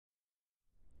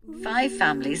5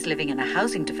 families living in a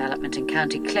housing development in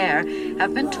County Clare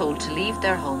have been told to leave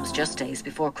their homes just days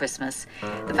before Christmas.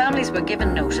 The families were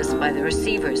given notice by the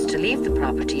receivers to leave the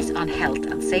properties on health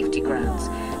and safety grounds.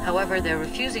 However, they're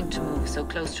refusing to move so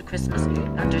close to Christmas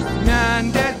under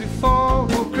 9 days before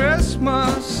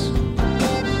Christmas,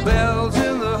 bells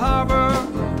in the harbour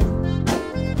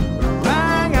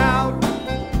rang out.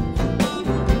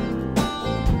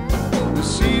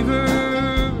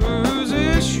 Receivers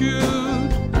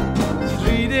issued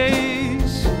 3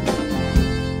 days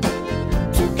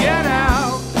to get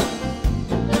out.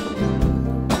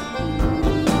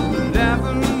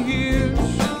 11 years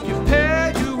you've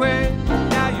paid your way,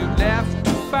 now you're left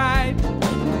to fight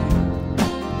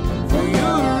for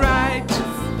your right.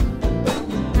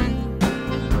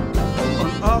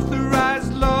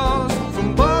 Unauthorized laws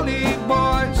from bully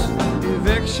boys,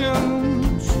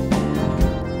 evictions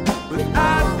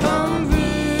without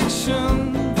conviction.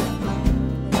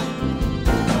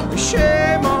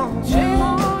 Shame on you,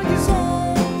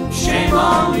 shame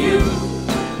on you.